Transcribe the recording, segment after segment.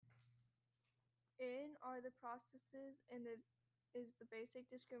are the processes and is the basic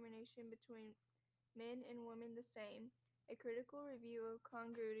discrimination between men and women the same? A critical review of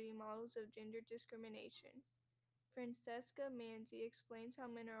congruity models of gender discrimination. Francesca Manzi explains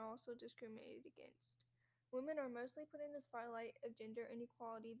how men are also discriminated against. Women are mostly put in the spotlight of gender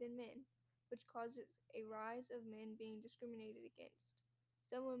inequality than men, which causes a rise of men being discriminated against.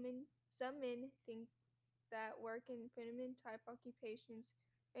 Some men think that work in feminine type occupations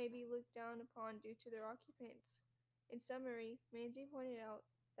may be looked down upon due to their occupants. In summary, Manzi pointed out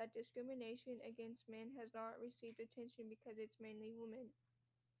that discrimination against men has not received attention because it's mainly women.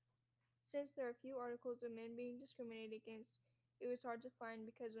 Since there are few articles of men being discriminated against, it was hard to find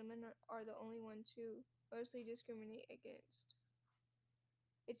because women are the only ones who mostly discriminate against.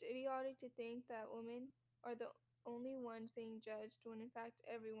 It's idiotic to think that women are the only ones being judged when in fact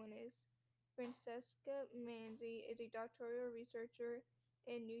everyone is. Francesca Manzi is a doctoral researcher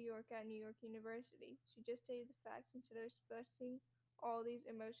in New York at New York University. She just stated the facts instead of expressing all these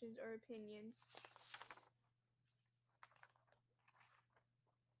emotions or opinions.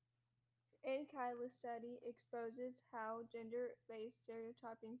 In Kyla's study exposes how gender-based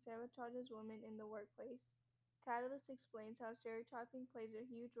stereotyping sabotages women in the workplace. Catalyst explains how stereotyping plays a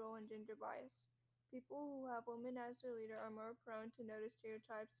huge role in gender bias. People who have women as their leader are more prone to notice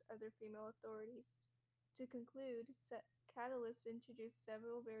stereotypes of their female authorities. To conclude, Catalyst introduced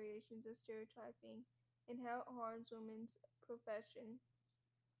several variations of stereotyping and how it harms women's profession.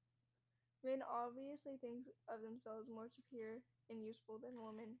 Men obviously think of themselves more superior and useful than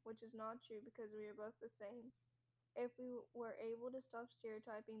women, which is not true because we are both the same. If we were able to stop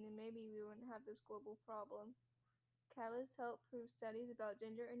stereotyping, then maybe we wouldn't have this global problem. Catalyst helped prove studies about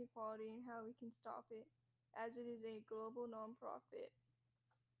gender inequality and how we can stop it, as it is a global nonprofit.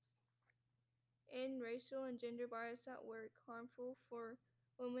 In racial and gender bias at work, harmful for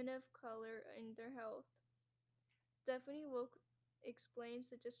women of color and their health. Stephanie Wilk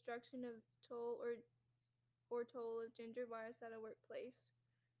explains the destruction of toll of gender bias at a workplace.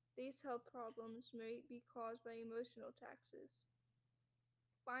 These health problems may be caused by emotional taxes.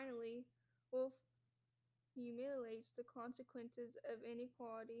 Finally, Wolf humiliates the consequences of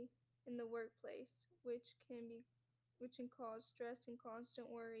inequality in the workplace, which can cause stress and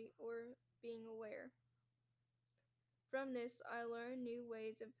constant worry or being aware. From this, I learned new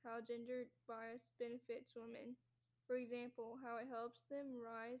ways of how gender bias benefits women. For example, how it helps them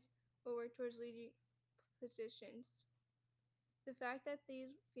rise or work towards leading positions. The fact that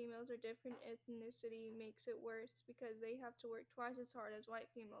these females are different ethnicity makes it worse because they have to work twice as hard as white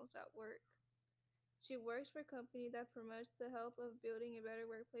females at work. She works for a company that promotes the help of building a better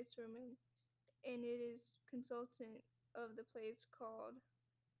workplace for women, and it is consultant of the place called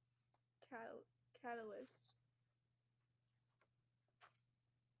Catalyst.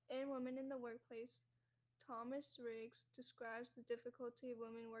 In Women in the Workplace, Thomas Riggs describes the difficulty of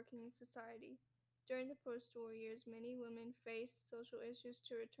women working in society. During the post-war years, many women faced social issues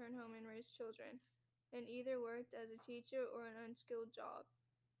to return home and raise children, and either worked as a teacher or an unskilled job.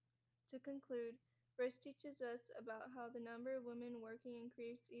 To conclude, Riggs teaches us about how the number of women working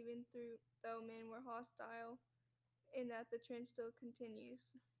increased even though men were hostile, and that the trend still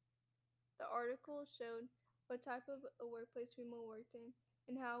continues. The article showed what type of a workplace female worked in,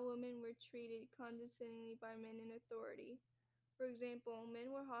 and how women were treated condescendingly by men in authority. For example,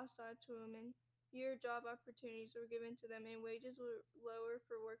 men were hostile to women, fewer job opportunities were given to them, and wages were lower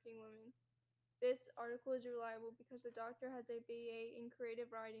for working women. This article is reliable because the doctor has a BA in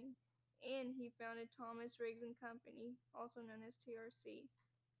creative writing, and he founded Thomas Riggs and Company, also known as TRC.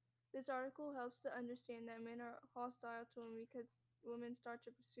 This article helps to understand that men are hostile to women because women start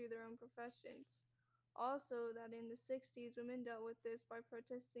to pursue their own professions. Also, that in the 60s, women dealt with this by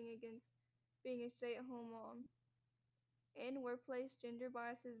protesting against being a stay-at-home mom. In workplace, gender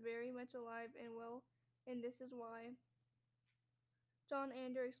bias is very much alive and well, and this is why. John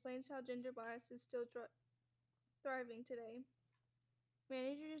Ander explains how gender bias is still thriving today.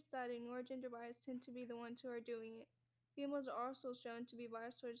 Managers that ignore gender bias tend to be the ones who are doing it. Females are also shown to be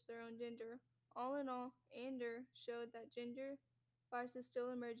biased towards their own gender. All in all, Ander showed that gender bias is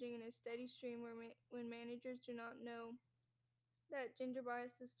still emerging in a steady stream when managers do not know that gender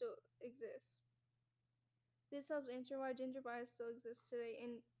bias still exists. This helps answer why gender bias still exists today,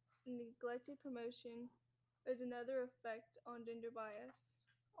 and neglected promotion is another effect on gender bias.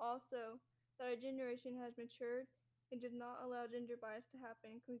 Also, that our generation has matured and does not allow gender bias to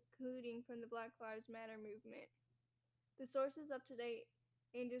happen, including from the Black Lives Matter movement. The source is up to date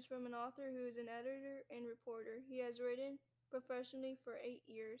and is from an author who is an editor and reporter. He has written professionally for 8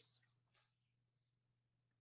 years.